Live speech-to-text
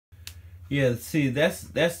Yeah, see, that's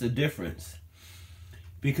the difference.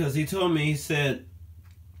 Because he told me, he said,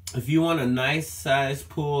 if you want a nice size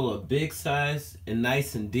pool, a big size and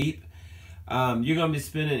nice and deep, you're gonna be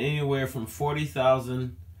spending anywhere from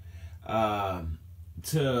 40,000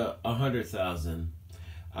 to 100,000,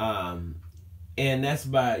 and that's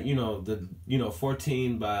by the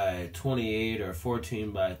 14 by 28 or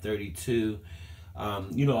 14 by 32,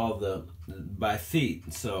 all the by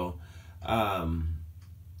feet. So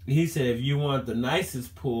he said if you want the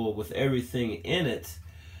nicest pool with everything in it,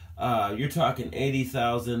 you're talking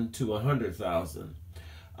 80,000 to 100,000.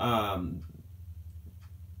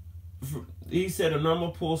 He said a normal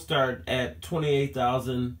pool start at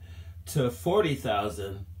 28,000 to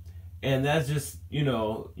 40,000, and that's just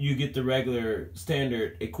you get the regular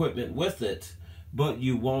standard equipment with it, but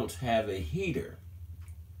you won't have a heater.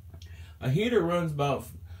 A heater runs about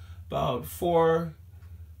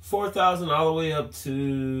 4,000 all the way up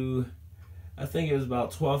to, I think it was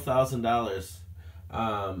about $12,000.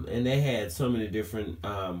 And they had so many different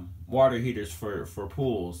water heaters for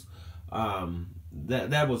pools.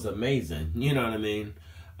 That was amazing. You know what I mean?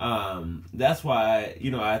 That's why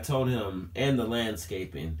I told him, and the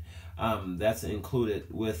landscaping, that's included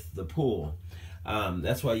with the pool.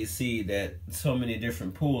 That's why you see that so many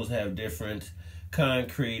different pools have different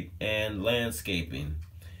concrete and landscaping.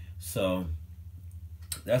 So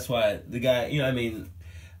that's why the guy,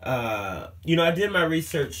 I did my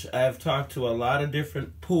research. I've talked to a lot of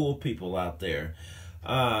different pool people out there.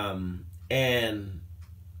 And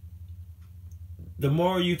the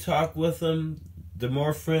more you talk with them, the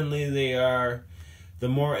more friendly they are, the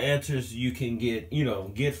more answers you can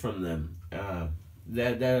get from them.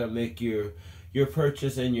 That'll make your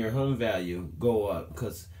purchase and your home value go up,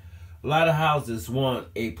 because a lot of houses want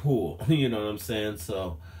a pool. You know what I'm saying?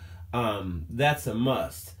 So that's a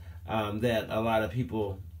must that a lot of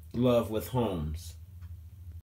people love with homes.